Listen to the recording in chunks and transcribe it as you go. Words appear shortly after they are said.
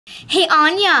Hey,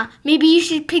 Anya, maybe you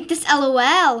should pick this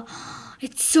LOL.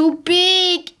 It's so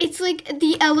big. It's like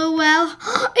the LOL.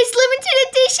 It's limited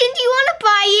edition. Do you want to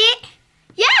buy it?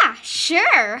 Yeah,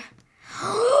 sure.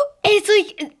 It's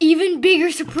like an even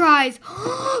bigger surprise.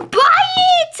 Buy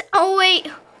it! Oh,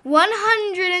 wait.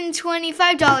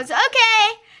 $125.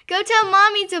 Okay. Go tell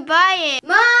Mommy to buy it.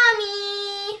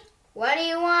 Mommy! What do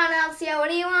you want, Elsa? What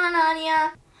do you want,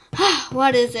 Anya?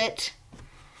 What is it?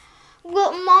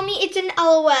 Well, Mommy, it's an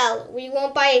LOL. We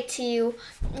won't buy it to you.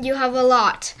 You have a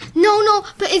lot. No,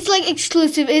 but it's like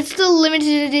exclusive. It's the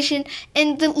limited edition.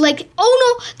 And the oh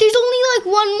no, there's only like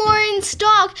one more in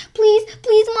stock. Please,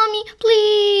 Mommy,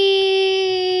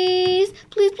 please.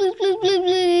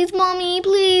 Please, Mommy,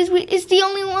 please. It's the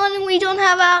only one and we don't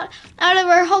have out of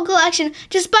our whole collection.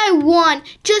 Just buy one.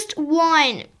 Just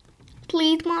one.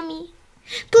 Please, Mommy.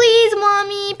 Please,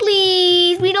 Mommy,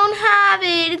 please. We don't have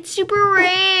it. It's super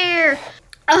rare.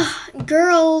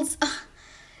 Girls.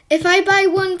 If I buy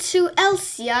one to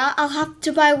Elsa, I'll have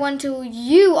to buy one to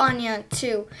you, Anya,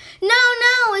 too.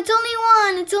 No, it's only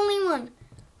one. It's only one.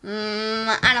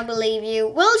 I don't believe you.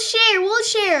 We'll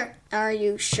share. Are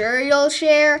you sure you'll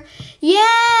share?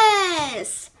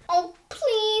 Yes. Oh,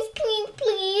 please,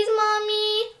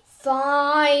 Mommy.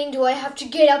 Fine. Do I have to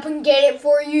get up and get it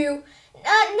for you?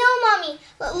 No, Mommy.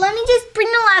 Let me just bring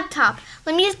the laptop.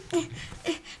 Let me just...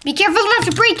 Be careful not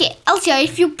to break it. Elsa,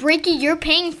 if you break it, you're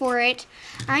paying for it.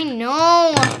 I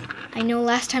know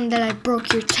last time that I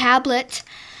broke your tablet.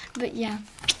 But yeah.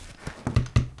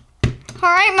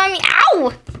 All right, Mommy.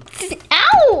 Ow!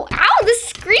 The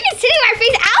screen is hitting my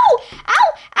face. Ow!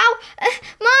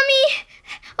 Mommy,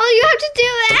 all you have to do,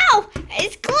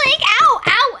 is click. Ow!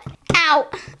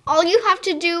 All you have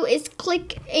to do is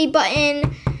click a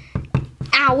button.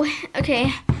 Ow.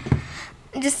 Okay.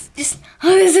 Just,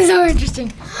 oh, this is so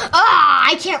interesting.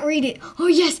 I can't read it. Oh,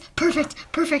 yes,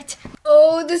 perfect.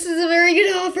 Oh, this is a very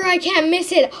good offer. I can't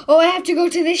miss it. Oh, I have to go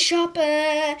to this shop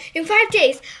in 5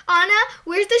 days. Anna,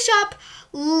 where's the shop?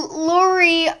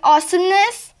 Lori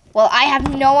Awesomeness? Well, I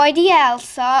have no idea,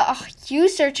 Elsa. Oh, you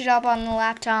search it up on the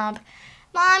laptop.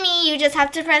 Mommy, you just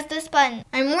have to press this button.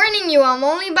 I'm warning you, I'm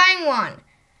only buying one.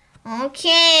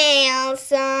 Okay,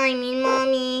 Elsa,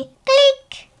 Mommy.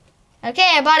 Click.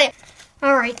 Okay, I bought it.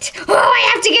 All right. Oh,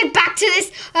 I have to get back to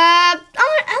this.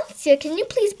 Elsa, can you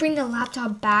please bring the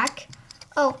laptop back?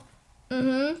 Oh,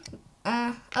 oh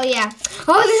yeah.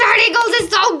 Oh, this article is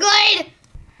so good.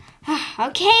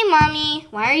 Okay, Mommy.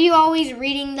 Why are you always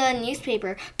reading the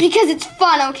newspaper? Because it's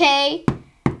fun, okay?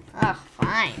 Oh,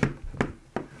 fine.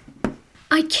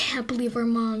 I can't believe our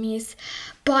mommies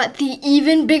bought the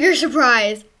even bigger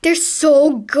surprise. They're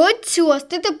so good to us.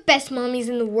 They're the best mommies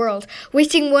in the world.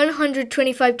 Wasting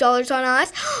 $125 on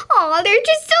us. Oh, they're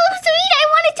just so sweet. I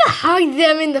wanted to hug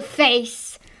them in the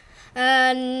face.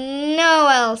 No,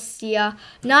 Elsa.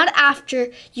 Not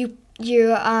after you're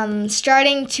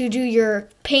starting to do your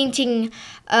painting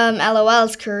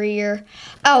LOLs career.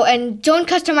 Oh, and don't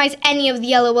customize any of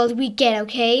the LOLs we get,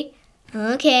 okay?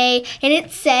 Okay, and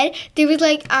it said there was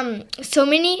so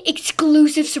many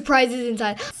exclusive surprises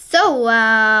inside. So,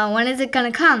 when is it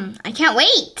gonna come? I can't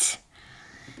wait.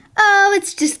 Oh,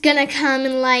 it's just gonna come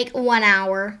in 1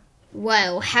 hour.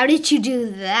 Whoa, how did you do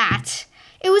that?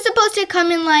 It was supposed to come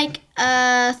in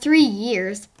 3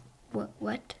 years.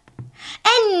 What?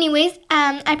 Anyways,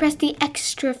 I pressed the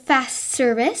extra fast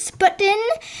service button,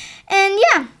 and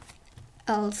yeah.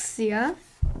 Elsa?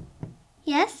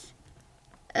 Yes?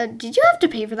 Did you have to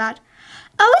pay for that?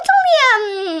 Oh, it's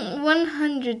only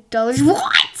 $100.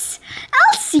 What?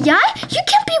 Elsa, you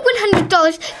can't pay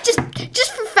 $100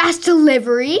 just for fast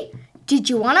delivery. Did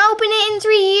you want to open it in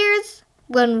 3 years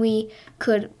when we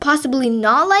could possibly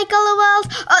not like LOLs?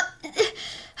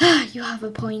 You have a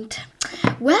point.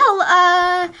 Well,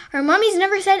 our mommies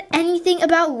never said anything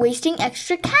about wasting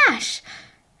extra cash.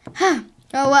 Oh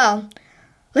well.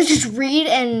 Let's just read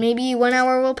and maybe 1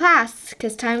 hour will pass,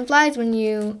 because time flies when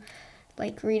you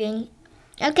like reading.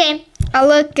 Okay, I'll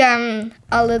look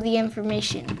all of the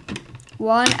information.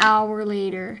 1 hour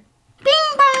later.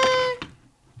 Bing bong!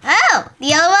 Oh,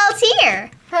 the LOL's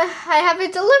here. I have a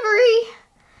delivery.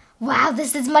 Wow,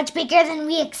 this is much bigger than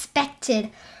we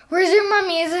expected. Where's your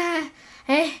mummies?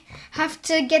 I have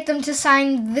to get them to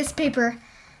sign this paper.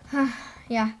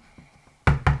 Yeah.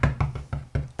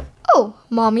 Oh,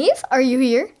 mommies, are you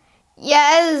here?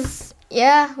 Yes.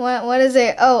 Yeah, what is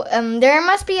it? Oh, there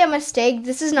must be a mistake.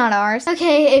 This is not ours.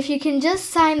 Okay, if you can just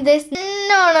sign this.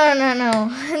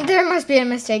 No. There must be a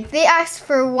mistake. They asked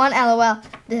for 1 LOL.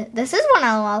 This is 1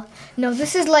 LOL. No,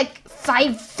 this is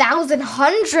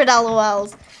 5,100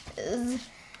 LOLs.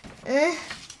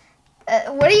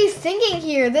 What are you thinking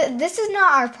here? This is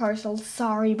not our parcel.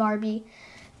 Sorry, Barbie.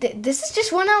 This is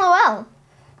just one LOL.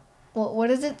 Well, what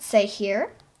does it say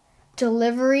here?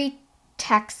 Delivery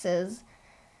taxes.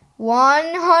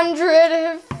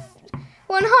 125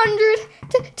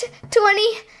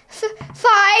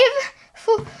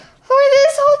 for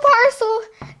this whole parcel.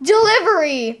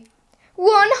 Delivery.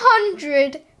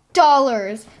 $100.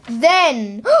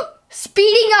 Then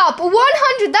speeding up.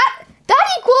 100. That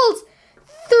equals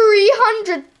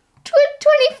 $325.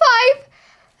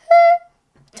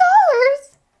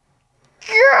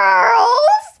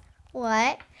 Girls.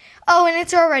 What? Oh, and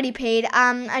it's already paid.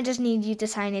 I just need you to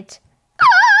sign it.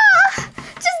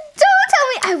 Just don't tell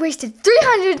me I wasted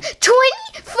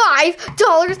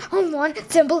 $325 on one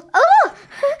simple. Oh.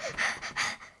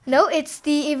 No, it's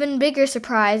the even bigger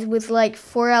surprise with like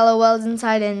 4 LOLs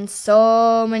inside and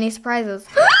so many surprises.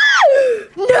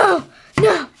 No.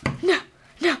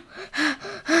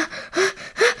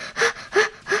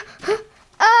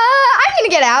 I'm gonna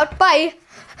get out. Bye.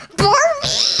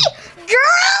 Barbie!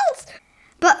 Girls!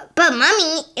 But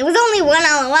Mommy, it was only one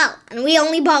LOL, and we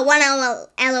only bought one LOL.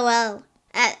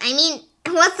 I mean,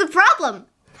 what's the problem?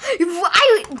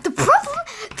 The problem?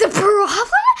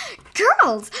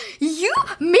 Girls, you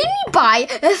made me buy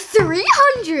a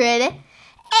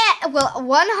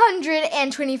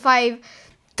 $125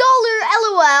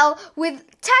 LOL with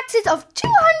taxes of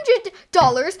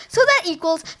 $200, so that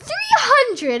equals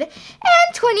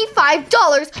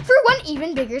 $325 for one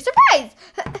even bigger surprise.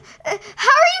 How are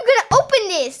you gonna open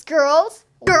this, girls?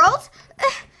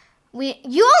 You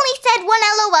only said one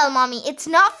LOL, Mommy. It's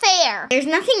not fair. There's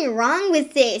nothing wrong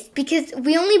with this because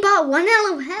we only bought one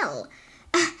LOL.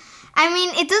 I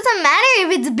mean, it doesn't matter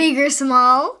if it's big or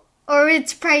small, or if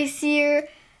it's pricier,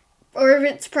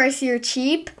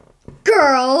 cheap.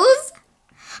 Girls!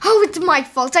 Oh, it's my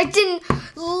fault. I didn't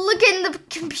look in the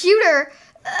computer.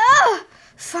 Ugh.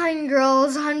 Fine,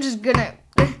 girls. I'm just gonna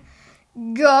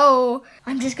go.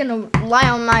 I'm just gonna lie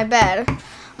on my bed.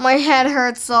 My head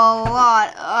hurts a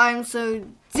lot. I'm so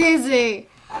dizzy.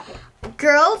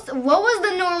 Girls, what was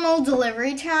the normal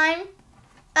delivery time?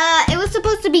 It was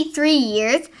supposed to be 3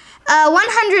 years.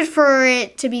 100 for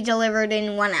it to be delivered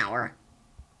in 1 hour.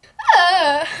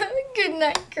 Good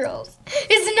night, girls.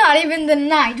 It's not even the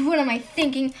night. What am I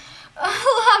thinking? I'll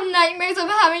have nightmares of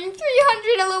having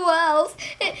 300 LOLs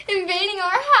invading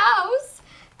our house.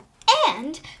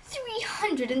 And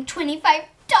 $325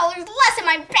 less in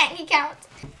my bank account.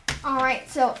 All right,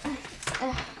 so...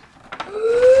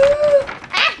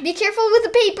 be careful with the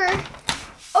paper.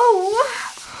 Oh.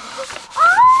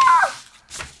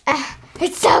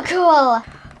 It's so cool.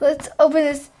 Let's open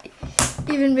this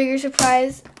even bigger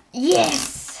surprise.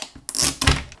 Yes.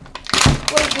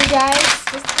 Wait, you guys.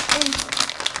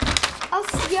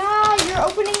 Yeah, you're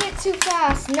opening it too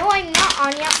fast. No, I'm not,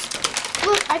 Anya.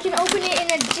 Look, I can open it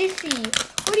in a jiffy.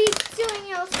 What are you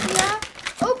doing, Elsa?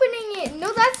 Opening it.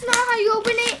 No, that's not how you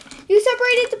open it. You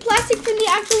separated the plastic from the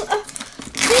actual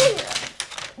thing.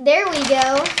 There we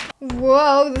go.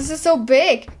 Whoa, this is so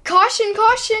big. Caution,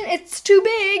 it's too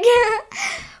big.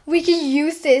 We can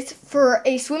use this for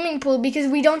a swimming pool because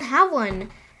we don't have one.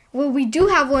 Well, we do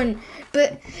have one,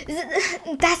 but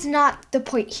that's not the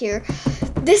point here.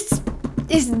 This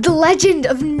is the legend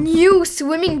of new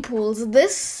swimming pools. Why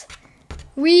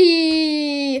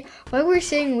we're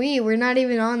saying we're not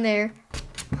even on there.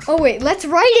 Oh wait, let's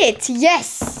write it.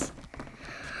 Yes.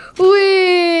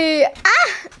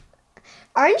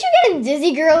 Aren't you getting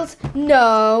dizzy, girls?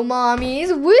 No,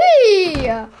 mommies.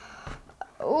 Woohoo!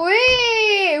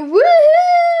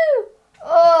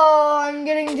 Oh, I'm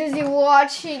getting dizzy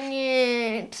watching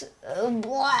it.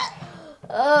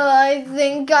 I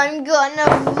think I'm gonna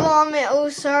vomit. Oh,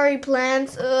 sorry,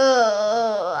 plants.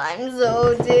 I'm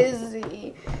so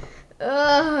dizzy.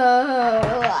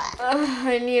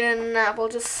 I need a nap. I'll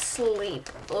just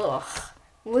sleep.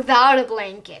 Without a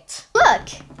blanket. Look,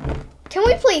 can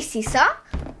we play seesaw?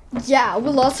 Yeah,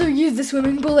 we'll also use the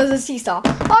swimming pool as a seesaw.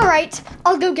 All right,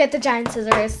 I'll go get the giant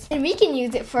scissors. And we can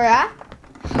use it for a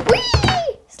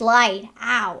slide.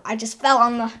 Ow, I just fell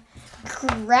on the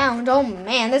ground. Oh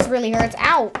man, this really hurts.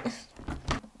 Ow.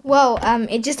 Whoa,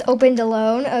 it just opened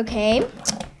alone. Okay.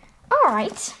 All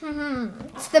right.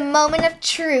 It's the moment of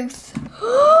truth.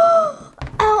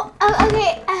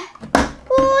 Okay.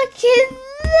 Look at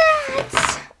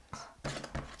that.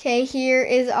 Okay, here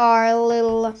is our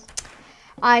little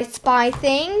I Spy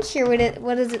thing. Here,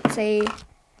 what does it say?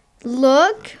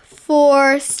 Look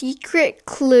for secret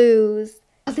clues.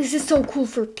 Oh, this is so cool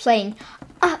for playing.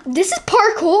 This is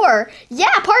parkour.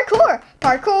 Yeah, parkour.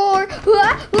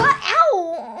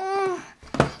 Ow.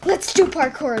 Let's do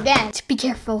parkour again. Be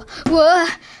careful.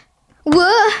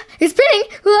 Whoa, it's spinning.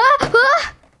 Whoa,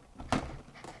 whoa.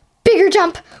 Bigger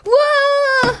jump.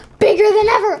 Whoa, bigger than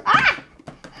ever. Ah!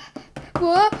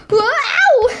 Whoa, whoa,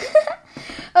 ow!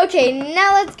 Okay,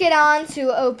 now let's get on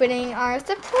to opening our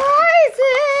surprises.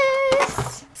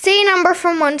 Say a number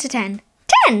from 1 to 10.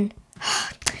 10.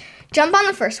 Jump on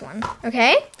the first one,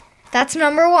 okay? That's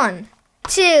number 1.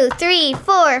 2, 3,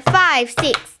 4, 5,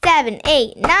 6, 7,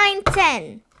 8, 9,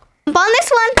 10. Jump on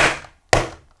this one.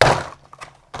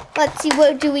 Let's see,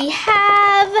 what do we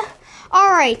have?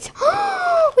 All right.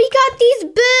 We got these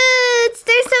boots.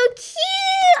 They're so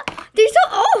cute.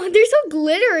 They're so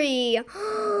glittery.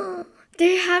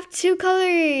 They have 2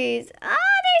 colors.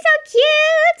 Oh, they're so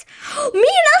cute. Me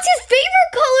and Elsa's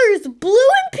favorite colors, blue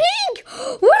and pink.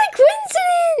 What a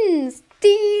coincidence.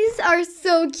 These are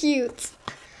so cute.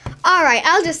 All right,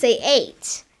 I'll just say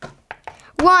 8.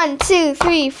 1, 2,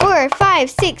 3, 4, 5,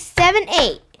 6, 7,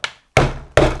 8.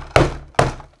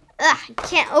 I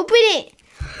can't open it.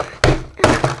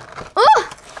 Oh,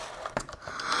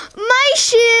 my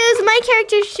shoes, my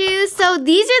character shoes. So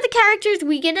these are the characters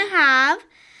we're gonna have.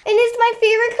 And it's my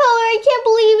favorite color. I can't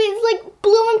believe it's like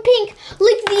blue and pink,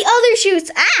 like the other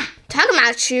shoes. Ah, talking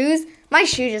about shoes. My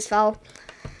shoe just fell.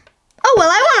 Oh, well,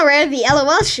 I want to wear the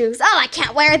LOL shoes. Oh, I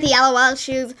can't wear the LOL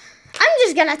shoes. I'm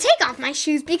just gonna take off my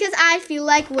shoes because I feel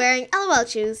like wearing LOL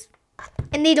shoes.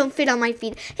 And they don't fit on my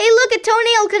feet. Hey, look, a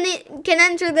toenail can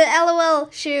enter the LOL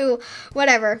shoe.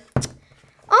 Whatever.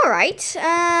 All right.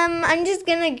 I'm just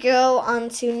gonna go on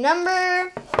to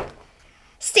number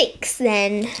 6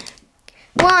 then.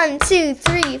 1, 2,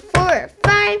 3, 4,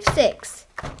 5, 6.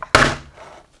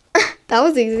 That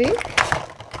was easy.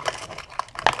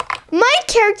 My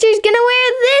character's gonna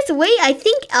wear this. Wait, I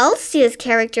think Elsa's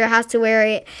character has to wear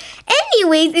it.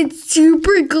 Anyways, it's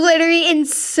super glittery and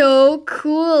so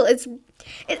cool. I'm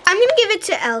gonna give it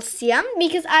to Elsa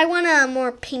because I want a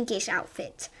more pinkish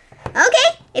outfit.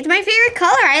 Okay, it's my favorite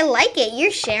color. I like it.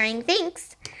 You're sharing.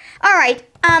 Thanks. All right.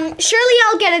 Surely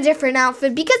I'll get a different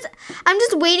outfit because I'm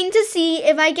just waiting to see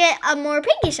if I get a more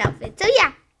pinkish outfit. So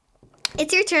yeah,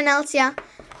 it's your turn, Elsa.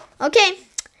 Okay.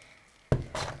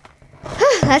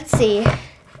 Let's see.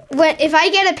 If I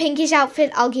get a pinkish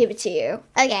outfit, I'll give it to you.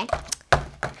 Okay.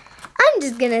 I'm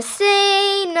just gonna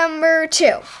say number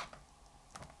 2.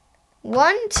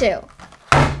 1, 2.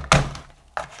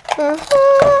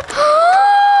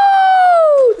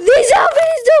 This outfit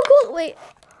is so cool. Wait.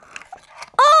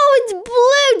 Oh, it's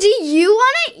blue. Do you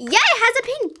want it? Yeah, it has a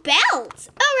pink belt.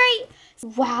 All right.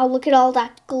 Wow, look at all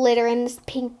that glitter in this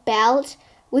pink belt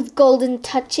with golden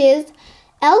touches.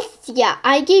 Elsa,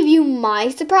 I gave you my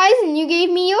surprise and you gave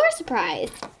me your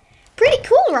surprise. Pretty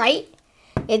cool, right?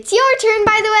 It's your turn,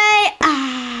 by the way.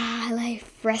 Ah,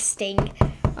 life resting.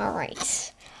 All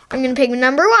right. I'm going to pick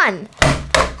number 1.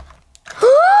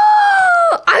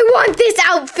 I want this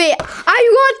outfit.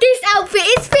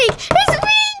 It's pink. It's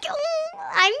pink.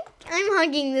 I'm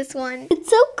hugging this one. It's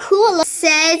so cool. It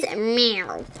says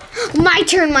meow. My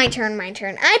turn.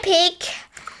 I pick.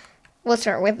 We'll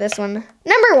start with this one.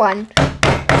 Number 1.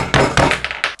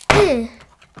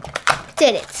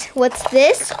 Did it. What's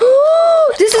this?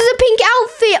 Oh, this is a pink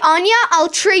outfit. Anya, I'll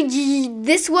trade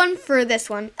this one for this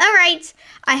one. All right.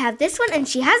 I have this one and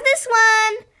she has this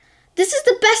one. This is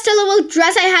the best LOL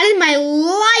dress I had in my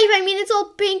life. I mean, it's all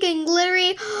pink and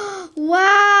glittery.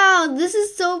 Wow, this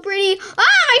is so pretty.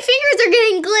 Ah, my fingers are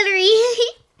getting glittery.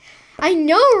 I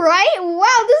know, right?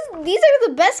 Wow, these are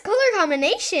the best color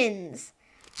combinations.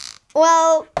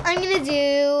 Well, I'm going to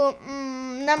do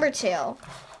number 2.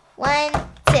 1,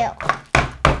 2.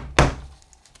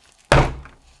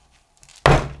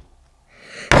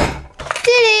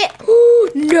 Did it.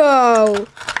 No.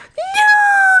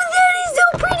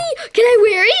 Can I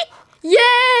wear it?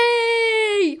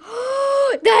 Yay!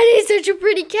 That is such a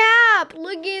pretty cap.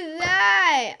 Look at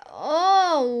that.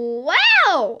 Oh,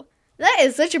 wow. That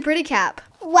is such a pretty cap.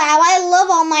 Wow, I love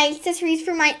all my accessories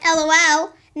for my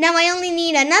LOL. Now I only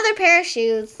need another pair of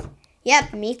shoes.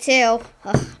 Yep, me too.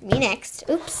 Ugh, me next.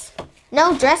 Oops.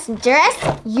 No, dress.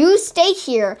 You stay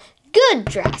here. Good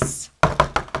dress.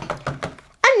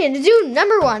 I'm going to do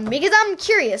number 1 because I'm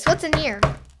curious. What's in here?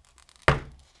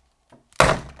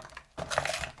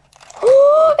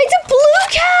 It's a blue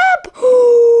cap!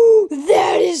 Oh,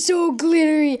 that is so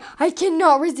glittery. I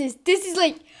cannot resist. This is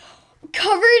like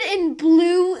covered in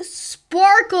blue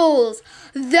sparkles.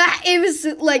 That is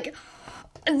like,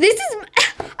 this is,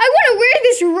 I want to wear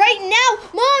this right now.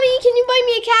 Mommy, can you buy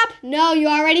me a cap? No, you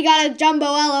already got a jumbo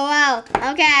LOL.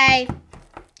 Okay.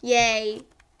 Yay.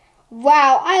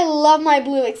 Wow, I love my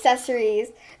blue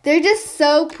accessories. They're just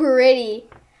so pretty.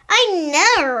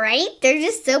 I know, right? They're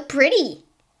just so pretty.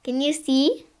 Can you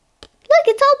see? Look,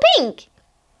 it's all pink.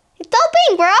 It's all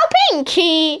pink. We're all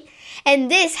pink. And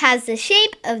this has the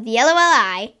shape of the LOL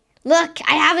eye. Look,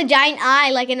 I have a giant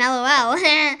eye like an LOL.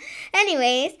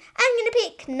 Anyways, I'm going to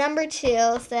pick number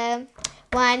 2. So,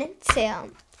 1,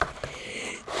 2.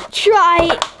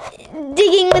 Try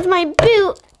digging with my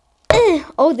boot.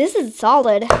 Oh, this is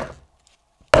solid.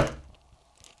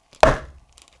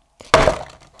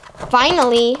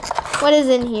 Finally, what is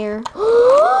in here?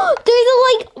 There's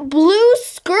a blue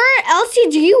skirt. Elsie,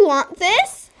 do you want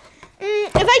this?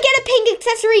 If I get a pink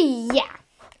accessory, yeah.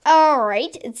 All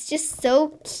right, it's just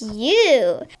so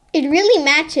cute. It really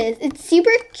matches. It's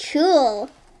super cool.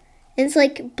 It's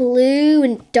like blue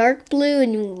and dark blue,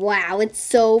 and wow, it's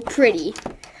so pretty.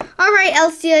 All right,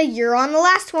 Elsia, you're on the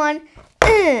last one.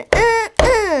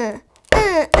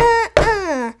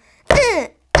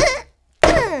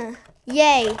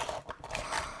 Yay.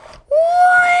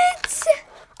 What?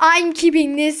 I'm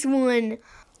keeping this one.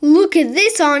 Look at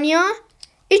this, Anya.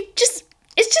 It's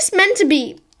just meant to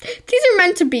be. These are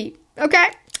meant to be, okay?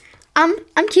 I'm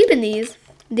keeping these.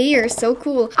 They are so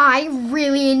cool. I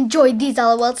really enjoyed these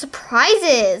LOL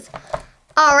surprises.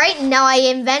 All right, now I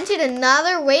invented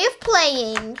another way of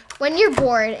playing when you're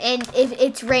bored and if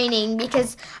it's raining,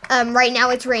 because right now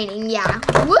it's raining, yeah.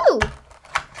 Woo!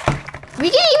 We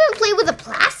can even play with the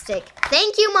plastic.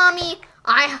 Thank you, Mommy.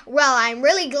 I'm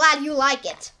really glad you like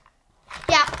it.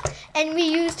 Yeah, and we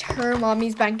used her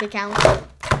mommy's bank account.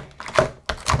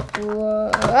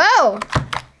 Whoa!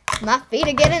 My feet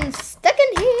are getting stuck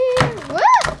in here.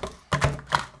 Whoa!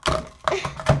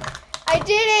 I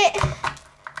did it.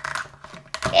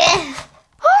 Yeah.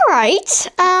 All right.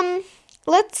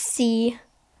 Let's see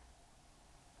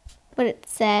what it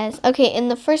says. Okay, in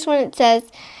the first one it says,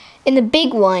 in the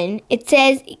big one, it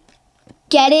says,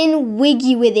 get in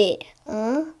wiggy with it.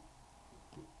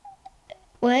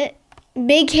 What?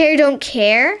 Big hair don't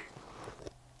care?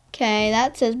 Okay,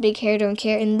 that says big hair don't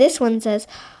care. And this one says,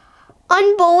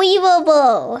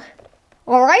 unbelievable.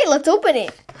 All right, let's open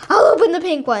it. I'll open the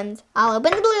pink ones. I'll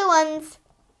open the blue ones.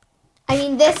 I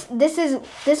mean, this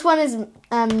one is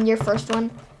your first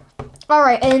one. All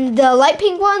right, and the light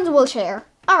pink ones we'll share.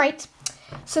 All right,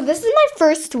 so this is my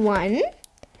first one.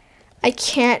 I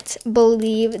can't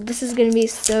believe this is gonna be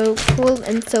so cool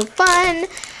and so fun.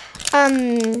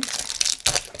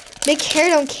 Big hair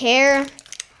don't care.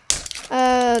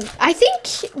 I think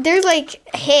there's like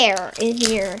hair in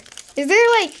here. Is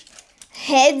there like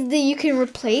heads that you can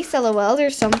replace LOL or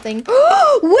something?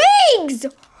 Wigs!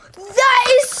 That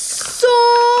is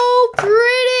so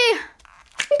pretty.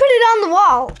 Put it on the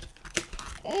wall.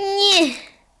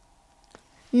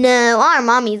 No, our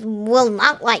mommies will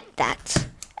not like that.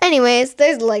 Anyways,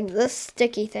 there's like this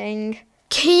sticky thing.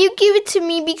 Can you give it to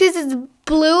me because it's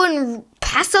blue and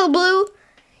pastel blue?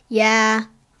 Yeah,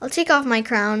 I'll take off my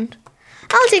crown.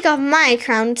 I'll take off my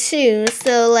crown too,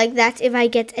 so like that if I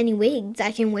get any wigs,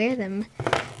 I can wear them.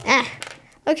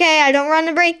 Okay, I don't want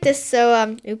to break this,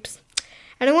 so, oops.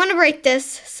 I don't want to break this,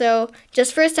 so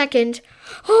just for a second.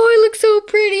 Oh, I look so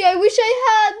pretty. I wish I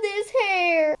had this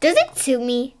hair. Does it suit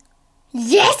me?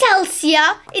 Yes,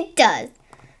 Elsia, it does.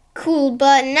 Cool,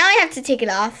 but now I have to take it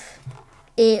off.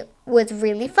 It was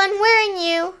really fun wearing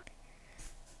you.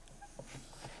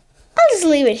 I'll just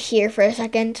leave it here for a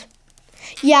second.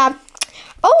 Yeah.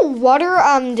 Oh, water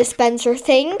dispenser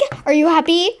thing. Are you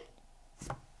happy?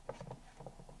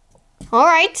 All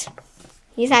right.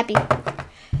 He's happy.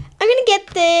 I'm gonna get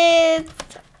this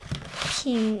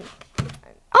pink.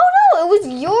 Oh no, it was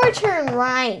your turn,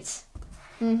 right?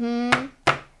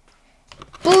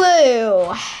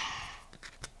 Blue.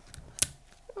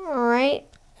 All right.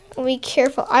 Be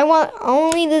careful. I want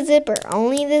only the zipper.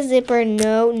 Only the zipper.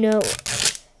 No, no.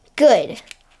 Good.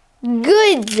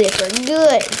 Good zipper.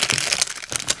 Good.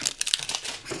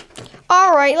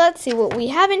 All right, let's see what we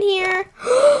have in here.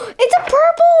 It's a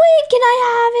purple wig. Can I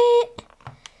have it?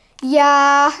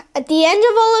 Yeah. At the end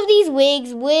of all of these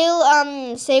wigs,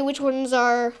 we'll say which ones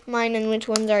are mine and which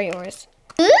ones are yours.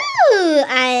 Ooh,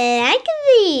 I like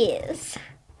these.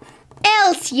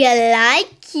 Else you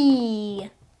likey.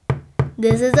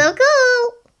 This is so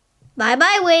cool.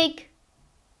 Bye-bye, wig.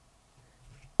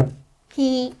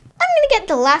 I'm gonna get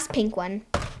the last pink one.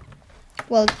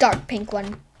 Well, dark pink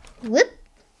one. Whoop,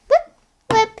 whoop,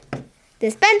 whoop.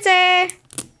 Dispenser.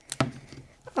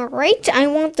 All right, I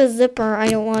want the zipper. I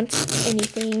don't want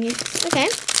anything. Okay.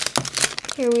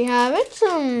 Here we have it.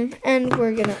 And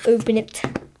we're gonna open it.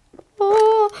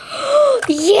 Oh,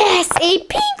 yes, a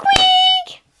pink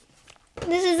wig.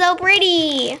 This is so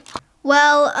pretty.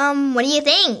 Well, what do you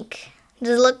think?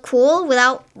 Does it look cool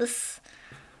without this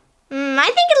I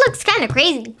think it looks kind of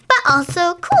crazy, but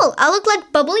also cool. I look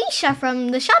like Bubbleisha from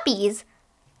the Shoppies.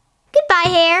 Goodbye,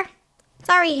 hair.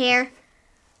 Sorry, hair.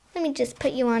 Let me just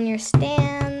put you on your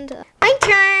stand. My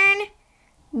turn.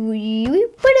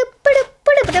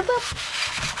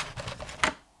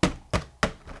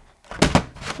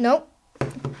 Nope.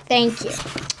 Thank you.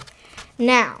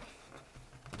 Now.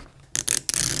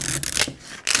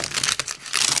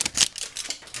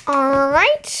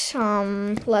 Alright,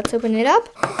 let's open it up.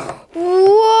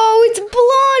 Whoa, it's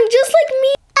blonde, just like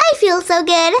me. I feel so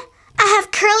good. I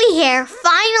have curly hair,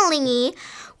 finally.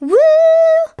 Woo!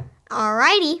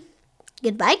 Alrighty.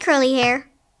 Goodbye, curly hair.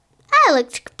 I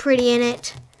looked pretty in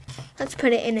it. Let's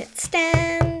put it in its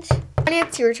stand. And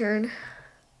it's your turn.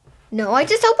 No, I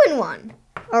just opened one.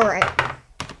 Alright.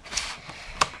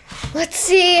 Let's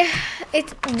see.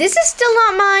 This is still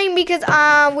not mine because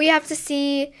we have to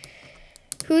see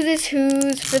whose is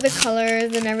whose for the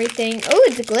colors and everything. Oh,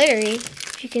 it's glittery.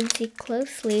 If you can see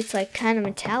closely, it's like kind of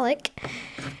metallic.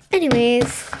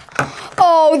 Anyways.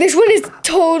 Oh, this one is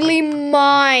totally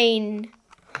mine.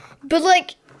 But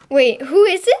like, wait, who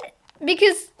is it?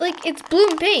 Because like it's blue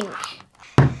and pink.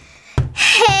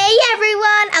 Hey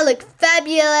everyone, I look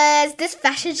fabulous. This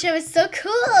fashion show is so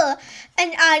cool.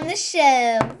 And I'm the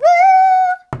show.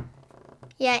 Woo!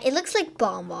 Yeah, it looks like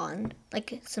Bonbon.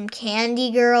 Like some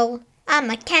candy girl. I'm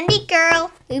a candy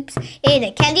girl. Oops, in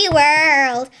a candy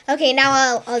world. Okay,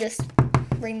 now I'll just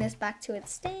bring this back to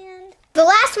its stand. The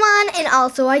last one, and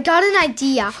also I got an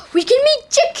idea. We can make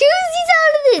jacuzzis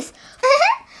out of this.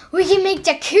 We can make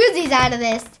jacuzzis out of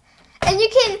this. And you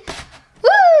can,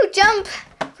 woo, jump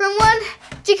from one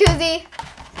jacuzzi.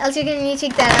 Elsa, can you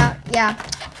take that out? Yeah,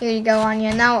 here you go,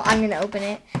 Anya. Now I'm gonna open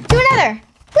it. Do another.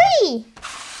 Whee!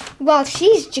 While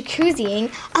she's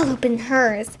jacuzziing, I'll open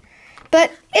hers.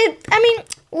 But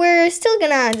we're still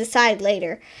gonna decide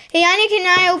later. Hey, Anya,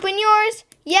 can I open yours?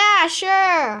 Yeah,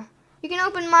 sure. You can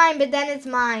open mine, but then it's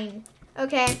mine.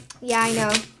 Okay, yeah, I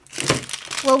know.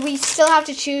 Well, we still have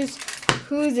to choose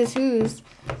whose is whose.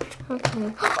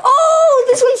 Okay. Oh,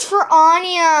 this one's for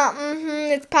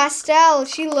Anya. It's pastel.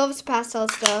 She loves pastel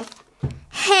stuff.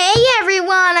 Hey,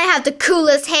 everyone. I have the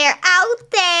coolest hair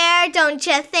out there, don't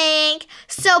you think?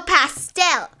 So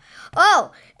pastel.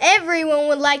 Oh, everyone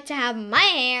would like to have my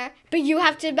hair, but you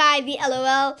have to buy the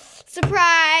LOL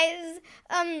surprise.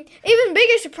 Even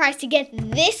bigger surprise to get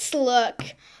this look.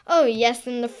 Oh, yes,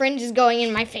 and the fringe is going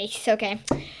in my face. Okay.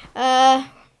 Yeah,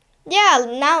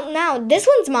 now this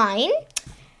one's mine.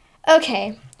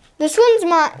 Okay, this one's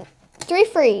mine. 3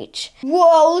 for each.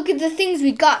 Whoa, look at the things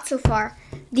we got so far.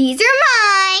 These are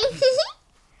mine.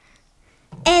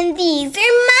 And these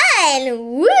are mine.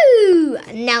 Woo!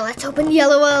 Now let's open the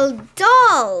LOL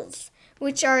dolls,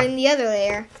 which are in the other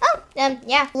layer. Oh,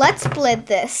 yeah. Let's split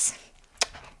this.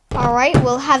 All right,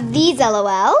 we'll have these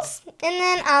LOLs, and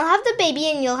then I'll have the baby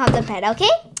and you'll have the pet, okay?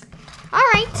 All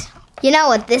right. You know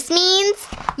what this means?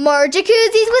 More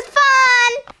jacuzzis with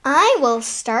fun! I will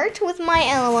start with my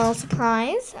LOL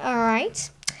surprise. All right.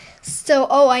 So,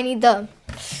 I need the...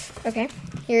 Okay,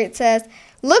 here it says,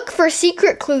 look for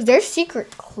secret clues. There's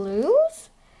secret clues?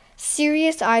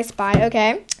 Serious I Spy.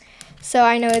 Okay. So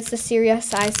I know it's the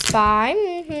Serious I Spy.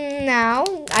 Now,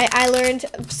 I learned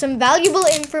some valuable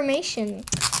information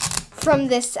from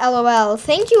this LOL.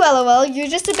 Thank you, LOL. You're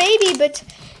just a baby, but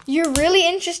you're really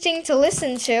interesting to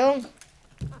listen to.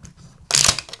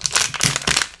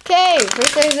 Okay,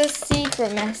 first there's a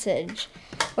secret message.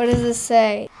 What does this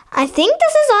say? I think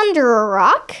this is under a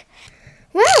rock.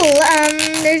 Well,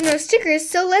 there's no stickers,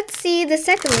 so let's see the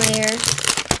second layer.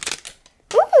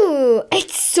 Ooh,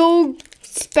 it's so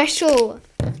special.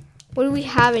 What do we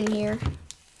have in here?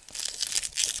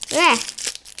 I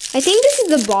think this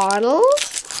is the bottle.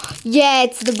 Yeah,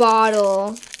 it's the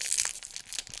bottle.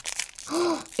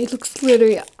 It looks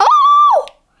glittery. Oh!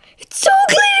 It's so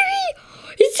glittery!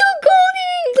 It's so golden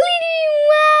and glittery!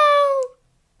 Wow!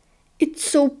 It's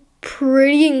so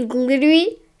pretty and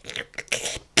glittery.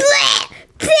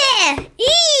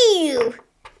 Ew!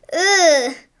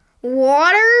 Ugh!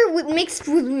 Water mixed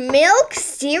with milk?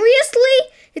 Seriously?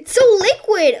 It's so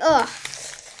liquid. Ugh.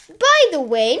 By the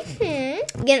way,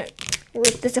 I'm gonna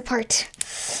rip this apart.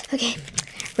 Okay.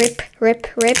 Rip, rip,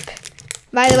 rip.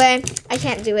 By the way, I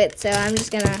can't do it, so I'm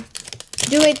just gonna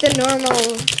do it the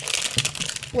normal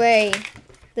way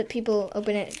that people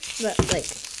open it. But like,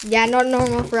 yeah, not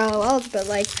normal for LOLs, but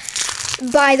like,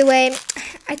 by the way,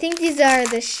 I think these are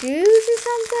the shoes or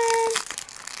something.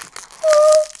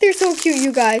 Oh, they're so cute,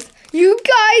 you guys. You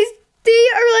guys, they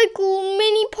are like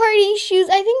mini party shoes.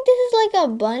 I think this is like a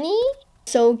bunny.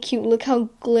 So cute. Look how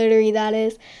glittery that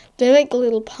is. They're like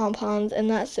little pom-poms, and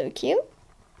that's so cute.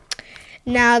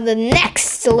 Now the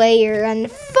next layer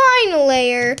and final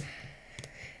layer,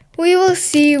 we will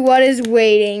see what is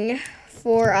waiting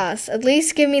for us. At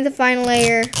least give me the final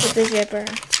layer with the zipper.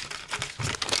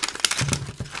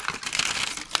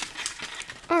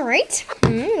 All right,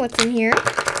 what's in here?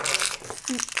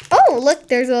 Oh, look,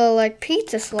 there's a like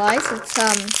pizza slice. It's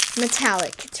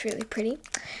metallic. It's really pretty.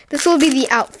 This will be the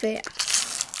outfit.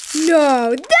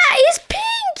 No, that is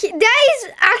pink. That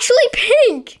is actually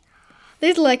pink.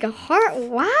 There's like a heart.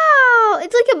 Wow,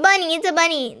 it's like a bunny. It's a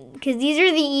bunny because these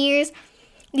are the ears.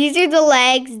 These are the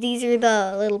legs. These are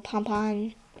the little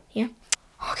pom-pom. Yeah.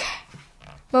 Okay.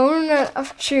 Moment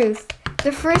of truth.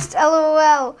 The first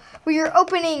LOL we are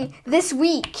opening this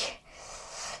week.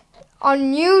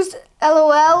 On news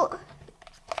LOL,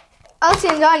 Elsa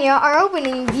and Anna are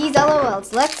opening these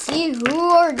LOLs. Let's see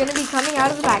who are going to be coming out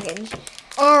of the package.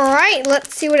 Alright,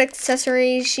 let's see what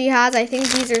accessories she has. I think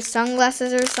these are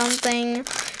sunglasses or something.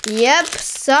 Yep,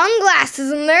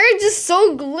 sunglasses, and they're just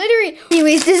so glittery.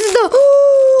 Anyways, this is the...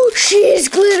 Oh, she is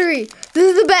glittery.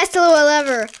 This is the best LOL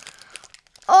ever.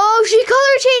 Oh, she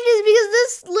color changes because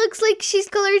this looks like she's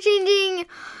color changing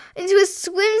into a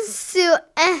swimsuit.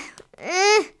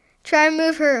 Try and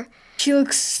move her. She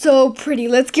looks so pretty.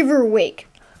 Let's give her a wig.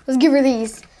 Let's give her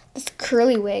this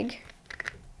curly wig.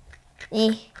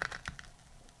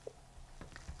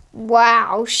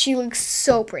 Wow, she looks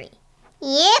so pretty.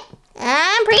 Yep,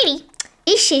 I'm pretty.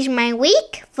 This is my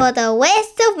wig for the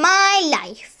rest of my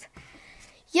life.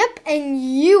 Yep, and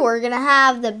you are gonna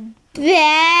have the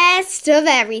best of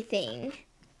everything.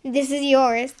 This is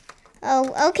yours.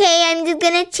 Oh, okay, I'm just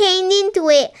gonna change into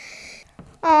it.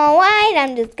 Alright,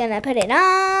 I'm just gonna put it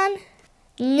on.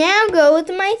 Now go with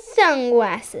my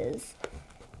sunglasses.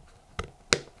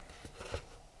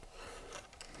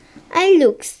 I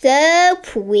look so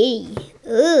pretty.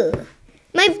 Ugh.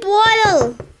 My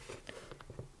bottle.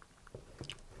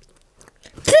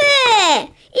 Bleh!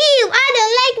 Ew, I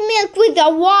don't like milk with the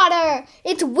water.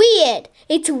 It's weird.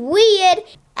 It's weird.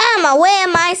 I'ma wear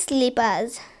my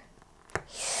slippers.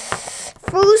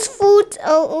 First food.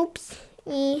 Oh, oops.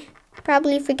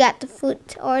 Probably forgot the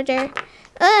food order.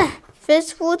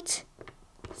 First foot,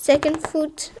 second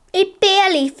foot. It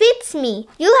barely fits me.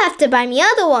 You'll have to buy me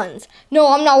other ones. No,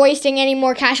 I'm not wasting any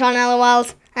more cash on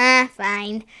LOLs.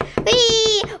 Fine.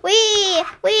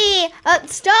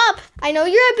 Stop. I know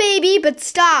you're a baby, but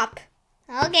stop.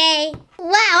 Okay.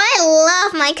 Wow, I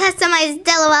love my customized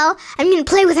LOL. I'm gonna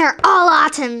play with her all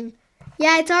autumn.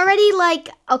 Yeah, it's already like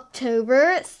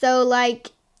October, so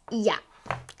like, yeah.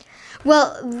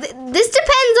 Well, this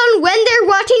depends on when they're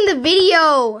watching the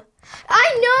video.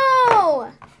 I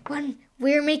know! When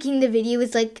we're making the video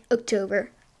is like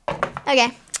October.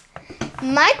 Okay.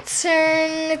 My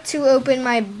turn to open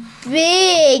my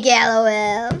big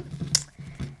LOL.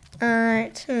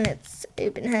 Alright, let's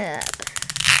open her up.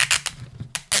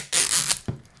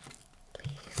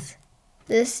 Please.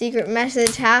 This secret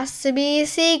message has to be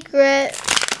secret.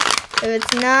 If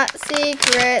it's not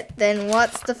secret, then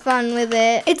what's the fun with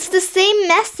it? It's the same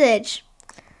message.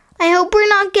 I hope we're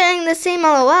not getting the same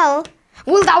LOL.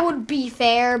 Well, that would be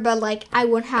fair, but like I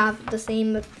wouldn't have the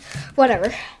same,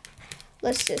 whatever.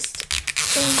 Let's just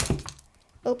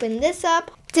open this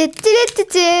up.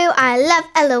 I love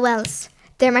LOLs.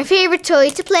 They're my favorite toy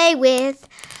to play with.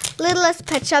 Littlest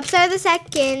pet shops are the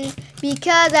second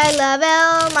because I love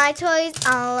all my toys.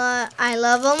 I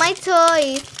love all my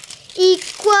toys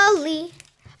equally,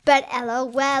 but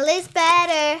LOL is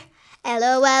better.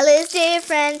 LOL is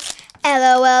different.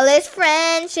 LOL is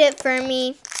friendship for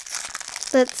me.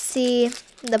 Let's see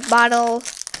the bottle.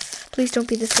 Please don't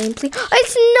be the same, please.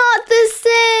 It's not the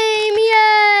same!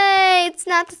 Yay! It's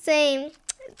not the same.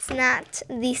 It's not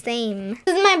the same.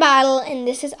 This is my bottle, and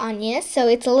this is Anya's, so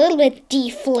it's a little bit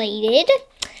deflated.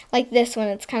 Like this one,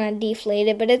 it's kind of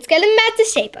deflated, but it's getting back to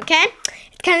shape, okay?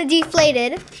 It's kind of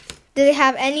deflated. Does it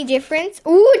have any difference?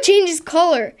 Ooh, it changes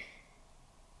color.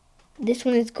 This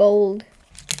one is gold.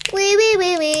 Wee,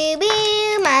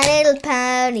 my little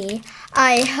pony.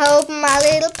 I hope my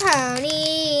little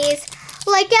ponies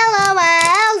like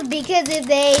LOLs, because if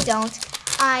they don't,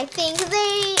 I think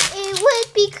it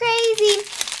would be crazy.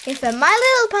 If My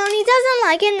Little Pony doesn't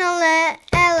like it, no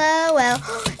LOL.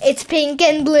 It's pink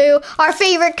and blue, our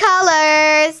favorite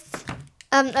colors.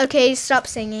 Okay, stop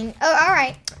singing. Oh,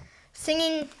 alright.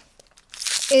 Singing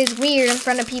is weird in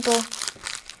front of people.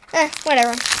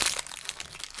 Whatever.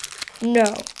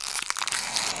 No.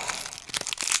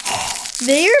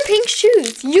 They're pink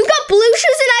shoes. You got blue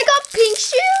shoes and I got pink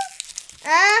shoes?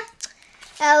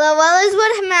 LOL is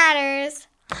what matters.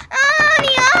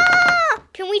 Anya!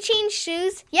 Can we change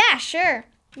shoes? Yeah, sure.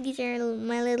 These are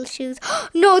my little shoes.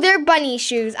 No, they're bunny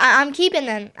shoes. I'm keeping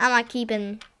them. I'm gonna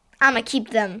keep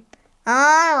them.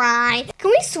 All right. Can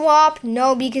we swap?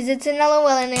 No, because it's an LOL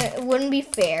and it wouldn't be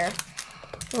fair.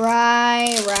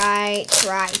 Right,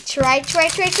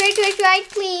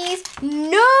 please.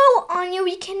 No, Anya,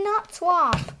 we cannot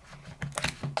swap.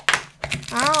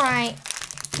 All right.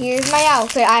 Here's my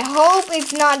outfit. I hope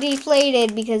it's not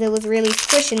deflated because it was really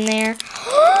squishing there.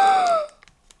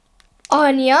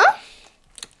 Anya,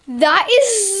 that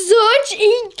is such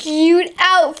a cute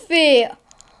outfit.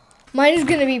 Mine is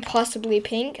gonna be possibly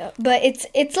pink, but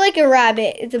it's like a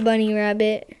rabbit. It's a bunny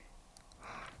rabbit.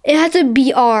 It has a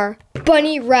BR,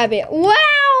 bunny rabbit. Wow!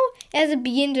 It has a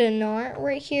B and a knot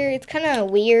right here. It's kind of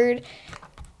weird.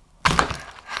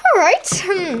 All right,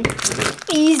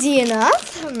 easy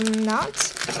enough.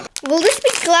 Not. Will this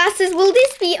be glasses? Will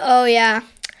this be? Oh yeah.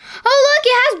 Oh look,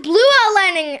 it has blue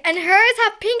outlining, and hers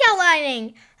have pink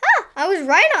outlining. Huh, I was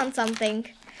right on something.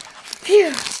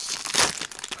 Phew.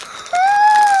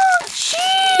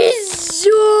 She's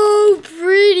so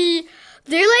pretty.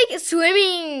 They're like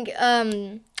swimming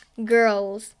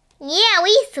girls. Yeah,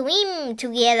 we swim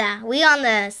together. We on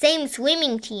the same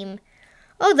swimming team.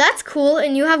 Oh, that's cool.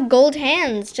 And you have gold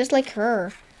hands, just like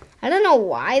her. I don't know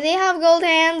why they have gold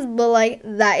hands, but like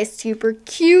that is super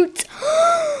cute.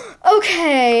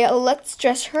 Okay, let's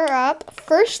dress her up.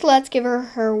 First, let's give her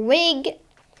her wig.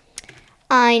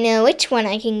 I know which one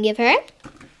I can give her.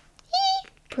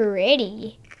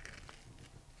 Pretty.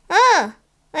 Oh,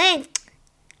 hey,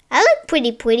 I look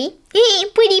pretty. Pretty.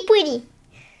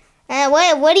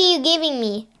 What are you giving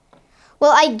me?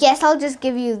 Well, I guess I'll just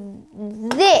give you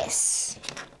this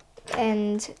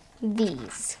and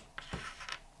these.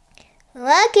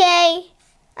 Okay,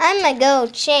 I'm gonna go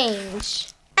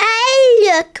change.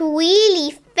 I look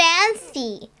really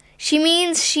fancy. She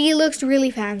means she looks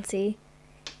really fancy.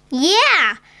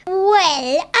 Yeah.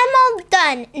 Well, I'm all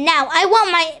done. Now, I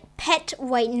want my pet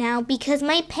right now because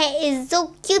my pet is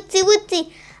so cutesy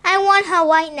wootsy. I want her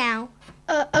right now.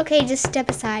 Okay, just step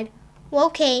aside.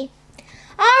 Okay.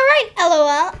 All right,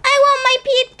 LOL. I want my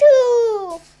pet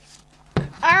too.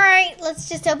 All right, let's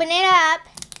just open it up.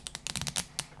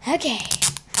 Okay.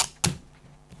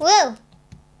 Whoa.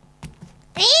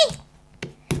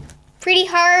 Pretty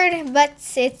hard, but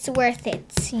it's worth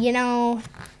it. You know,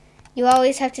 you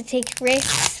always have to take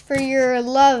risks for your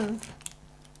love.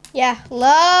 Yeah,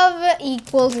 love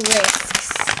equals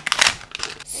risks.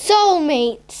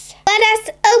 Soulmates. Let us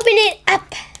open it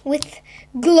up with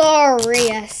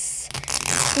glorious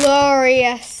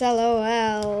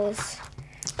LOLs.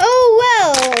 Oh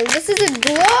well, this is a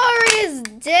glorious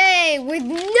day with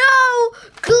no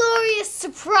glorious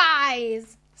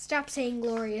surprise. Stop saying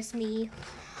glorious me.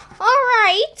 All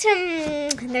right,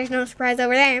 there's no surprise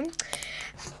over there.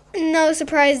 No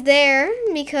surprise there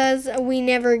because we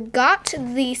never got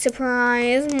the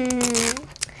surprise.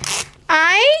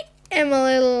 I am a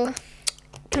little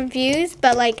confused,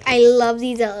 but like I love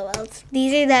these LOLs.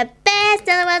 These are the best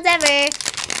LOLs ever.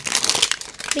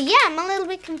 But yeah, I'm a little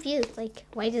bit confused. Like,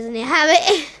 why doesn't it have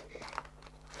it?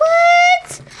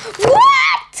 What?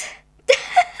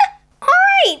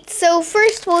 Alright, so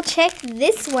first we'll check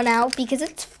this one out because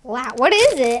it's flat. What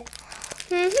is it?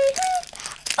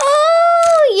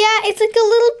 Oh, yeah, it's like a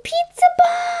little pizza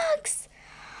box.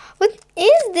 What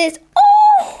is this?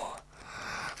 Oh,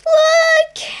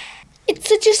 look. It's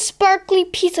such a sparkly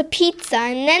piece of pizza.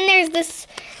 And then there's this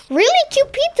really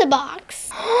cute pizza box.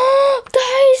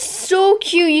 That is so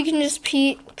cute. You can just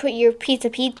put your piece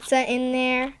of pizza in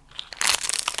there.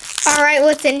 All right,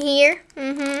 what's in here?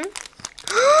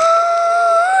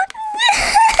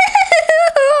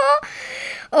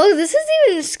 Oh, this is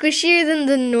even squishier than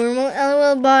the normal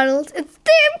LOL bottles. It's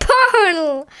their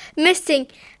bottle. Missing.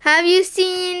 Have you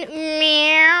seen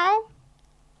meow?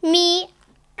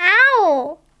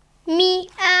 Meow.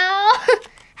 Meow.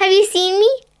 Have you seen me?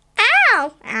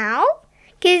 Ow. Ow.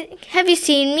 Have you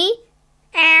seen me?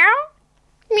 Ow.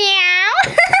 Meow.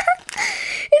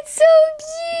 It's so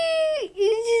cute.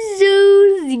 It's just so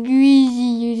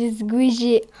squishy. You just squish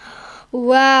it.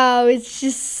 Wow, it's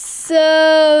just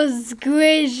so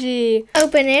squishy.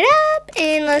 Open it up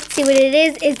and let's see what it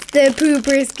is. It's the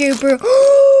pooper scooper.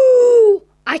 Oh,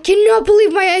 I cannot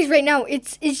believe my eyes right now.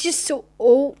 It's just so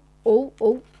oh.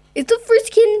 It's the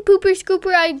first kitten pooper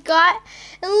scooper I got.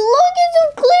 And look, it's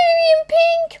so glittery and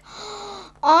pink.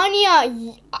 Anya,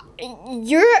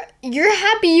 you're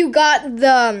happy you got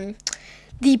the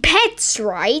pets,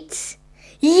 right?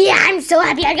 Yeah, I'm so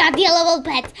happy I got the LOL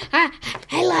pets.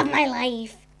 I love my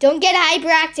life. Don't get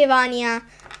hyperactive, Anya.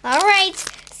 All right,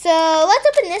 so let's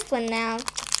open this one now.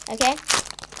 Okay.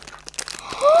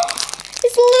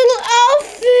 It's a little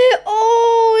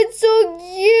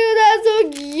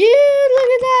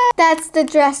the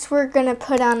dress we're gonna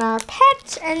put on our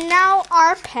pet. And now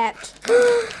our pet.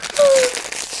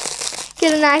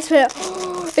 Get a nice pet.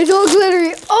 It's all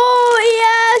glittery. Oh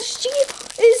yeah, she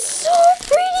is so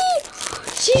pretty.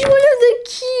 She's one of the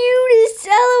cutest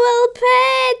LOL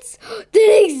pets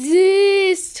that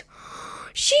exist.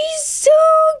 She's so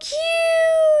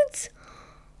cute.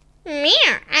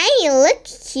 Meow, I look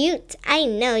cute. I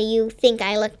know you think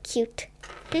I look cute.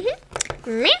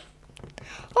 Meow.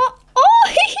 Oh,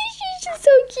 she's just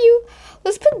so cute.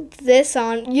 Let's put this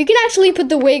on. You can actually put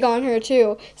the wig on her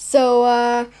too. So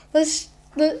I'll just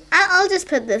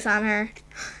put this on her.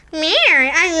 Meow,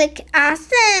 I look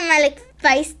awesome. I look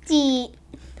feisty.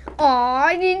 Aw,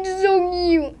 she's so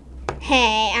cute.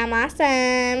 Hey, I'm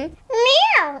awesome.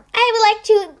 Meow. I would like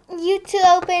you to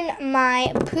open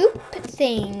my poop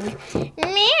thing.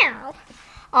 Meow.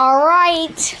 All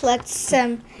right, let's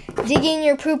dig in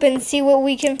your poop and see what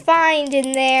we can find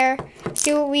in there.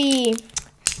 See what we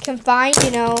can find,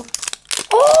 you know.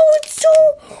 Oh, it's so...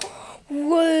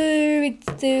 Whoa,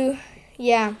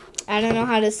 yeah, I don't know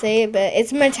how to say it, but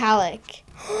it's metallic.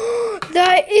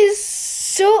 That is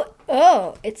so...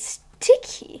 Oh, it's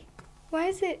sticky. Why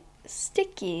is it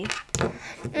sticky?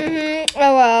 Oh,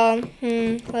 well,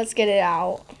 let's get it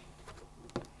out.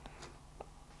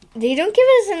 They don't give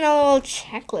us an LOL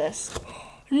checklist.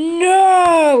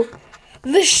 No!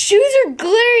 The shoes are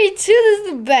glittery too. This is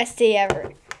the best day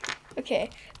ever. Okay,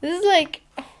 this is like,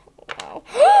 wow.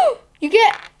 You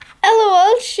get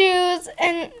LOL shoes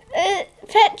and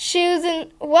pet shoes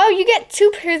and wow, you get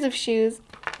 2 pairs of shoes.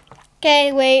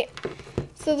 Okay, wait.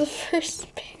 So the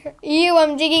first pair. Ew,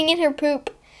 I'm digging in her poop.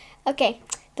 Okay,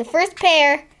 the first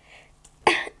pair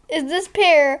is this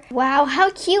pair. Wow, how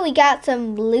cute. We got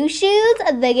some blue shoes.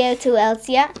 They go to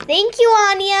Elsa. Thank you,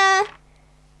 Anya.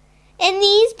 And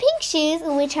these pink shoes,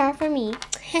 which are for me.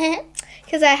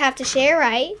 Because I have to share,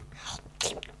 right?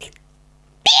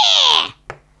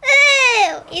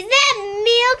 Oh, is that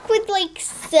milk with like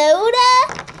soda?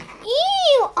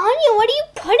 Ew, Anya, what do you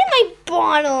put in my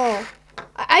bottle?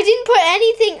 I didn't put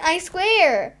anything, I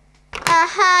swear.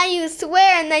 You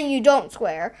swear and then you don't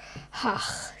swear.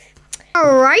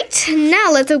 Alright,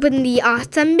 now let's open the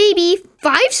awesome baby.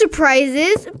 5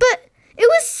 surprises, but it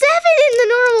was 7 in the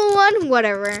normal one.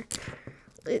 Whatever.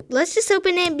 Let's just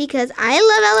open it because I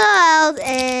love LOLs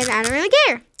and I don't really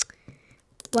care.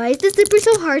 Why is the zipper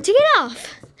so hard to get off?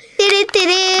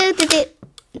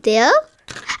 Dill?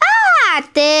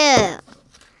 Dill.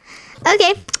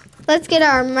 Okay, let's get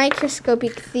our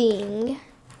microscopic thing.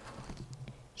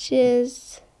 Which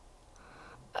is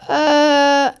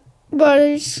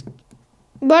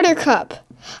Buttercup.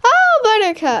 Oh,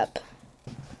 Buttercup.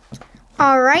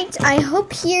 Alright, I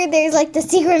hope here there's like the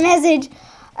secret message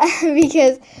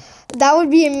because that would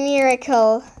be a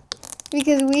miracle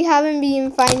because we haven't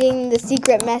been finding the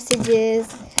secret messages.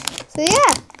 So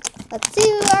yeah, let's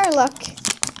see our luck.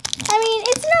 I mean,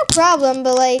 it's no problem,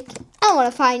 but like, I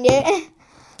want to find it.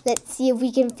 Let's see if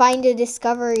we can find a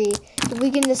discovery. If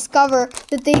we can discover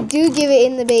that they do give it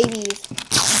in the babies.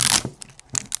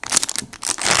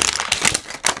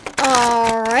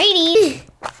 Alrighty.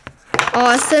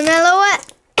 Awesome, LOL.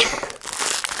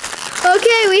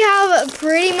 Okay, we have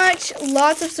pretty much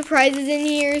lots of surprises in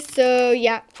here. So,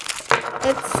 yeah.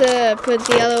 Let's put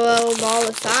the LOL ball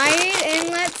aside. And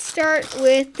let's start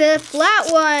with the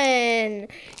flat one.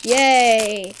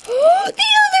 Yay. The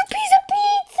other piece of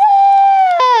pizza!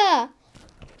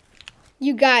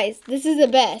 You guys, this is the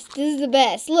best. This is the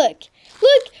best. Look.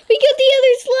 Look, we got the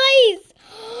other slice.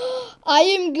 I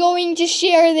am going to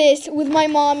share this with my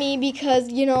mommy because,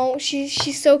 you know,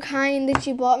 she's so kind that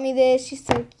she bought me this. She's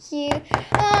so cute.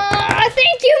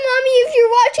 Thank you, Mommy, if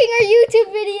you're watching our YouTube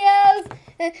videos.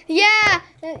 Yeah.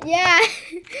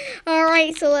 All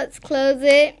right, so let's close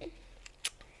it.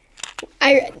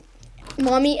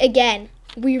 Mommy, again,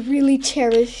 we really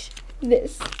cherish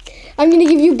this. I'm going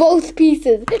to give you both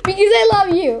pieces because I love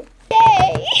you.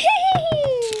 Yay!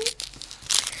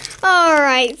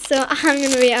 Alright, so I'm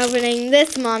going to be opening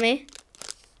this, Mommy.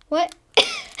 What? It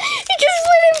just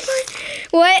went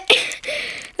in. What?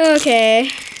 Okay,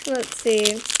 let's see.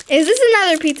 Is this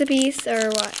another pizza piece or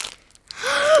what?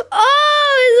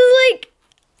 Oh, this is like...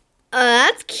 Oh,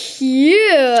 that's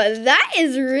cute. That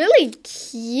is really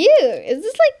cute. Is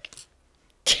this like...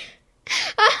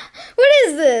 what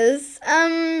is this?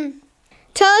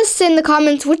 Tell us in the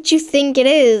comments what you think it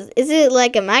is. Is it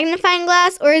like a magnifying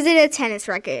glass or is it a tennis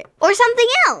racket? Or something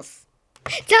else?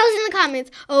 Tell us in the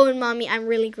comments. Oh, and Mommy, I'm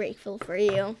really grateful for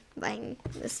you buying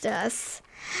this to us.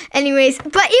 Anyways,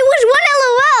 but it was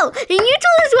 1 LOL. And you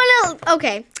told us 1 LOL.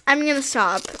 Okay, I'm going to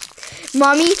stop.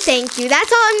 Mommy, thank you.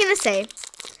 That's all I'm going to say.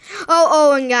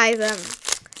 Oh, and guys,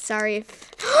 sorry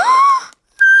if...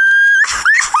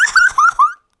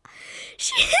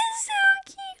 She is so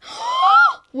cute.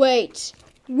 Wait.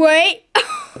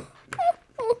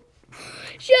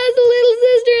 She has a little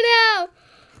sister now.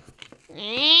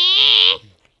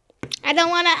 I don't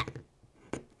want to...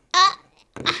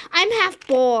 I'm half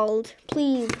bald.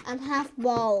 Please, I'm half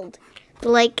bald. But,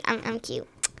 like, I'm cute.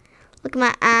 Look at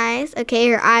my eyes. Okay,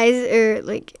 her eyes are,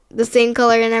 like, the same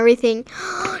color and everything.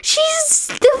 She's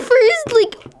the first,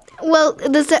 like... Well, she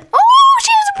has a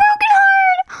broken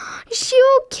heart. Is she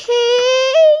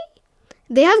okay?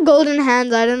 They have golden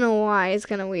hands. I don't know why. It's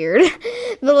kind of weird.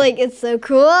 But, like, it's so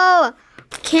cool.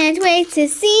 Can't wait to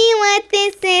see what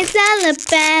this is all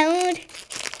about.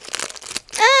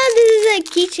 Oh, this is a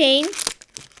keychain.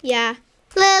 Yeah.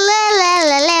 La la la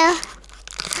la la.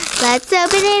 Let's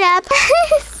open it up.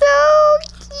 So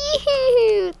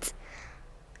cute.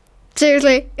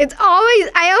 Seriously,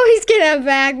 I always get a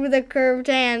bag with a curved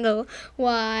handle.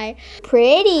 Why?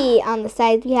 Pretty. On the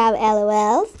sides we have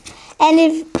LOLs. And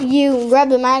if you rub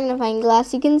the magnifying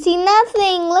glass, you can see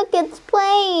nothing. Look, it's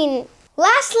plain.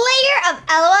 Last layer of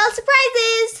LOL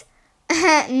surprises.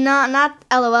 Not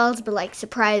LOLs, but like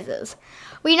surprises.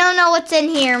 We don't know what's in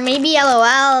here. Maybe LOL,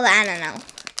 I don't know.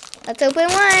 Let's open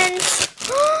one.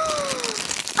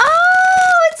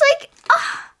 Oh, it's like,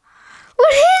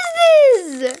 what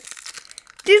is this?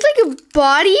 There's like a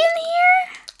body in here.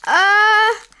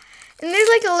 And there's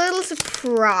like a little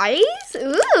surprise.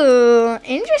 Ooh,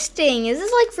 interesting. Is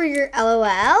this like for your LOL?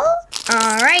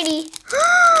 Alrighty.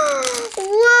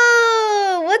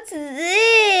 Whoa, what's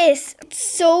this? It's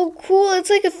so cool. It's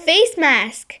like a face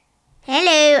mask.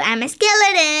 Hello, I'm a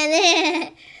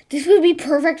skeleton. This would be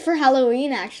perfect for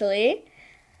Halloween, actually.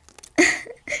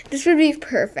 This would be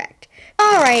perfect.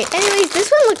 Alright, anyways, this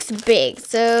one looks big.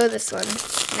 So this one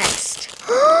next.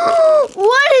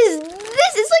 What is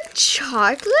this? It's like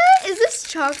chocolate? Is this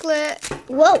chocolate?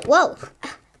 Whoa.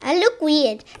 I look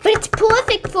weird, but it's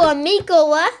perfect for a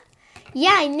makeover.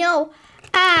 Yeah, I know.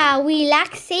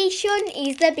 Relaxation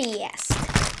is the best.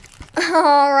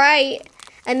 Alright.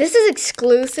 And this is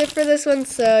exclusive for this one,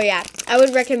 so yeah, I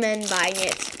would recommend buying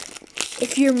it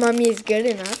if your mommy is good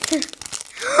enough. That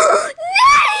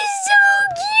is so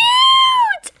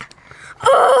cute!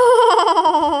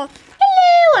 Oh!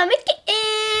 Hello, I'm a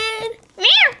kitten.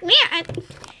 Meow, meow.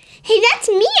 Hey, that's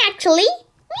me actually.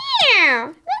 Meow.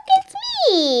 Look, it's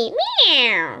me.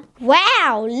 Meow.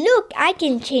 Wow, look, I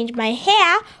can change my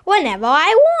hair whenever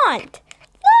I want.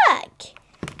 Look.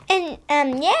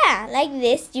 And yeah, like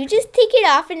this, you just take it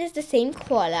off and it's the same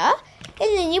color,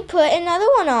 and then you put another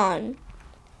one on.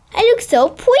 I look so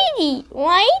pretty,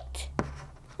 right?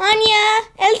 Anya,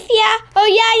 Elsa, oh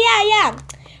yeah.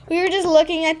 We were just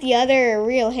looking at the other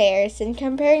real hairs and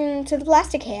comparing them to the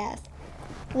plastic hairs.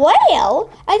 Well,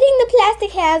 I think the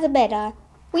plastic hairs are better.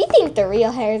 We think the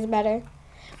real hairs are better.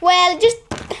 Well, just,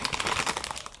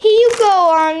 here you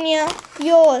go, Anya,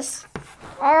 yours.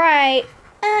 All right.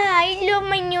 I love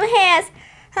my new hairs.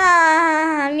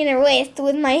 I'm gonna rest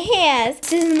with my hairs.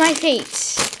 This is my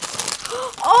face.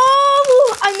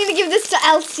 Oh, I'm gonna give this to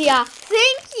Elsa.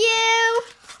 Thank you.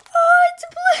 Oh, it's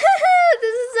blue.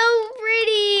 This is so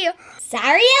pretty.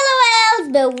 Sorry,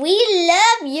 LOLs, but we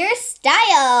love your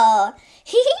style.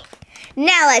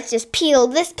 Now let's just peel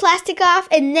this plastic off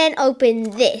and then open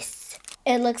this.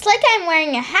 It looks like I'm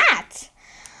wearing a hat.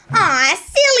 Aw,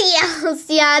 silly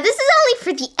Elsa. This is only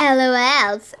for the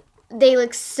LOLs. They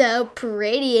look so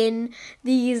pretty in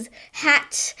these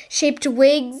hat-shaped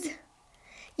wigs.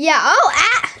 Yeah,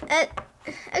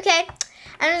 okay.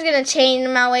 I'm just gonna change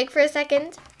my wig for a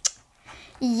second.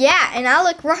 Yeah, and I'll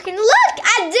look rockin'. Look,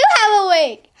 I do have a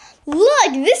wig.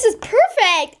 Look, this is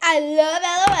perfect. I love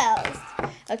LOLs.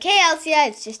 Okay, Elsa,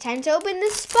 it's just time to open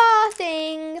the spa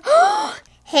thing.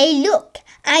 Hey, look.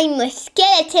 I'm a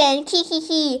skeleton,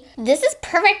 This is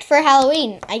perfect for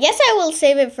Halloween. I guess I will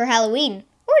save it for Halloween.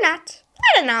 Or not.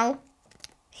 I don't know.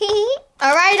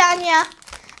 Alright, Anya.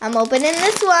 I'm opening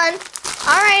this one.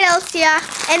 Alright, Elsa.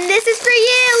 And this is for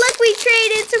you. Look, we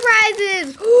traded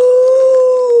surprises.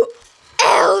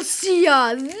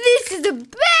 Elsa, this is the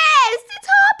best. It's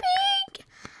hot pink.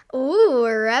 Ooh,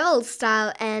 a rebel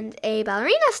style and a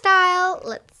ballerina style.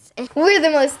 We're the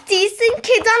most decent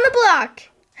kids on the block.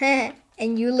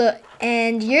 And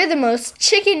you're the most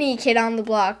chickeny kid on the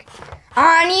block.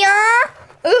 Anya?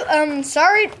 Ooh,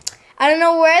 sorry. I don't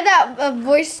know where that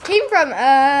voice came from.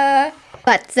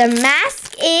 But the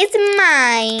mask is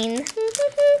mine.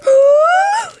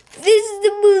 This is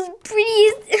the most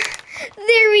prettiest.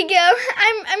 There we go.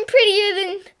 I'm prettier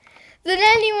than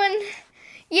anyone.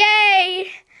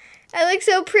 Yay. I look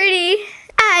so pretty.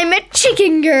 I'm a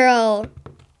chicken girl.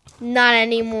 Not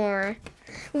anymore.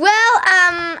 Well,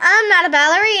 I'm not a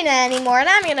ballerina anymore, and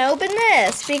I'm gonna open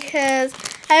this because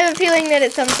I have a feeling that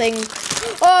it's something.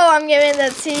 Oh, I'm giving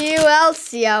that to you,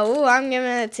 Elsa. Oh, I'm giving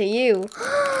it to you.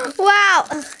 Wow.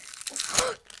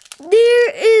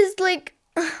 There is like,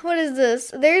 what is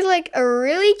this? There's like a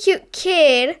really cute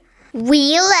kid.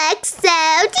 We look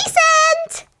so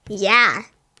decent. Yeah.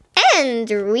 And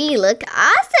we look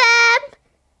awesome.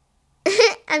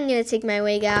 I'm gonna take my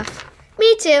wig off.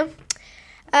 Me too.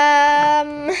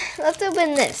 Let's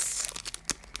open this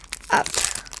up.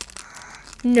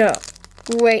 No,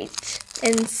 wait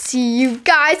and see, you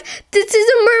guys. This is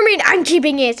a mermaid. I'm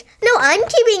keeping it. No, I'm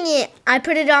keeping it. I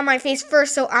put it on my face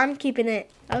first, so I'm keeping it.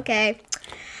 Okay.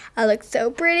 I look so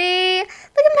pretty.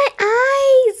 Look at my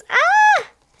eyes. Ah!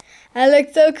 I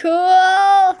look so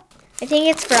cool. I think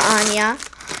it's for Anya.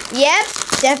 Yep,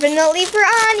 definitely for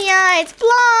Anya. It's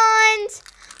blonde.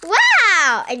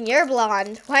 Wow! And you're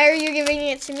blonde. Why are you giving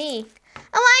it to me?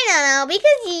 Oh, I don't know.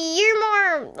 Because you're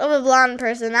more of a blonde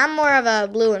person. I'm more of a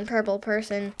blue and purple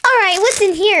person. All right, what's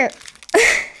in here?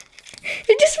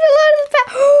 It just fell out of the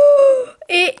pack.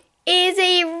 It is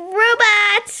a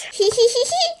robot.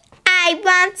 I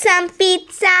want some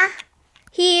pizza.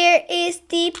 Here is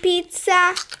the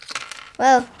pizza.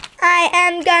 Well, I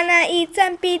am gonna eat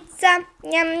some pizza.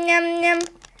 Yum, yum, yum.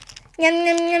 Yum,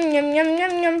 yum, yum, yum, yum,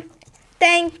 yum, yum.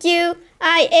 Thank you.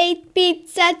 I ate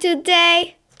pizza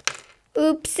today.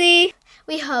 Oopsie.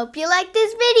 We hope you like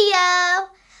this video.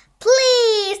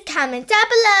 Please comment down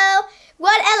below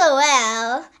what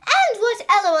LOL and what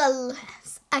LOL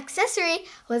accessory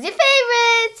was your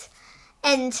favorite.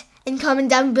 And comment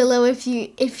down below if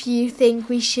you think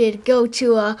we should go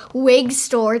to a wig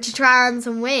store to try on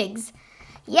some wigs.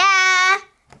 Yeah.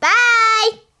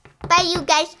 Bye. Bye, you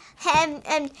guys.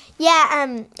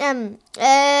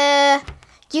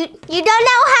 You don't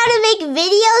know how to make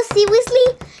videos, seriously?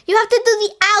 You have to do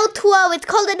the outro. It's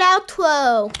called an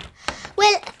outro.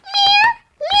 Well, meow,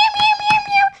 meow, meow, meow,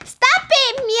 meow. Stop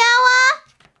it, meowa.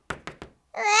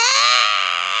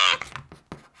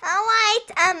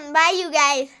 Alright, bye, you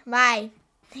guys. Bye.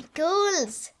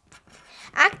 Ghouls.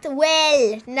 Act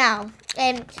well now.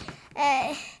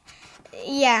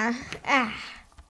 Yeah.